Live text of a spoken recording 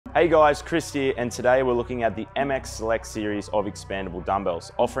Hey guys, Chris here, and today we're looking at the MX Select series of expandable dumbbells,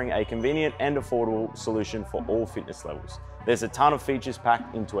 offering a convenient and affordable solution for all fitness levels. There's a ton of features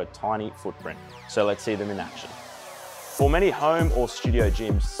packed into a tiny footprint, so let's see them in action. For many home or studio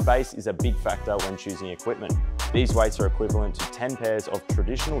gyms, space is a big factor when choosing equipment. These weights are equivalent to 10 pairs of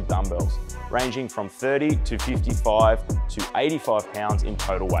traditional dumbbells, ranging from 30 to 55 to 85 pounds in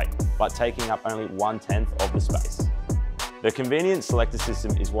total weight, but taking up only 1/10 of the space. The convenient selector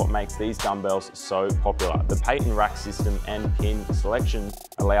system is what makes these dumbbells so popular. The patent rack system and pin selection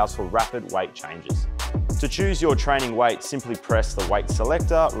allows for rapid weight changes. To choose your training weight, simply press the weight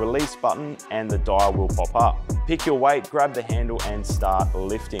selector, release button, and the dial will pop up. Pick your weight, grab the handle, and start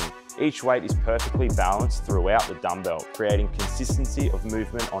lifting. Each weight is perfectly balanced throughout the dumbbell, creating consistency of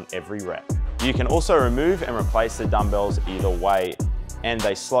movement on every rep. You can also remove and replace the dumbbells either way, and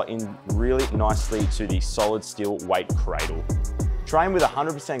they slot in really nicely to the solid steel weight cradle. Train with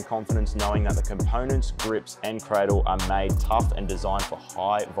 100% confidence knowing that the components, grips, and cradle are made tough and designed for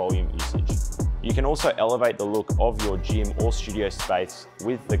high volume usage. You can also elevate the look of your gym or studio space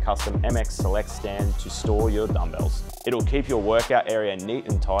with the custom MX Select stand to store your dumbbells. It'll keep your workout area neat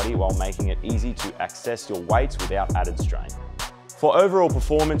and tidy while making it easy to access your weights without added strain. For overall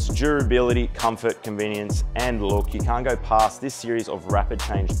performance, durability, comfort, convenience, and look, you can't go past this series of rapid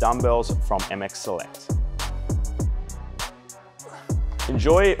change dumbbells from MX Select.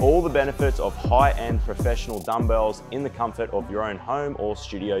 Enjoy all the benefits of high-end professional dumbbells in the comfort of your own home or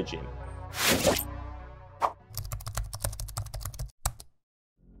studio gym.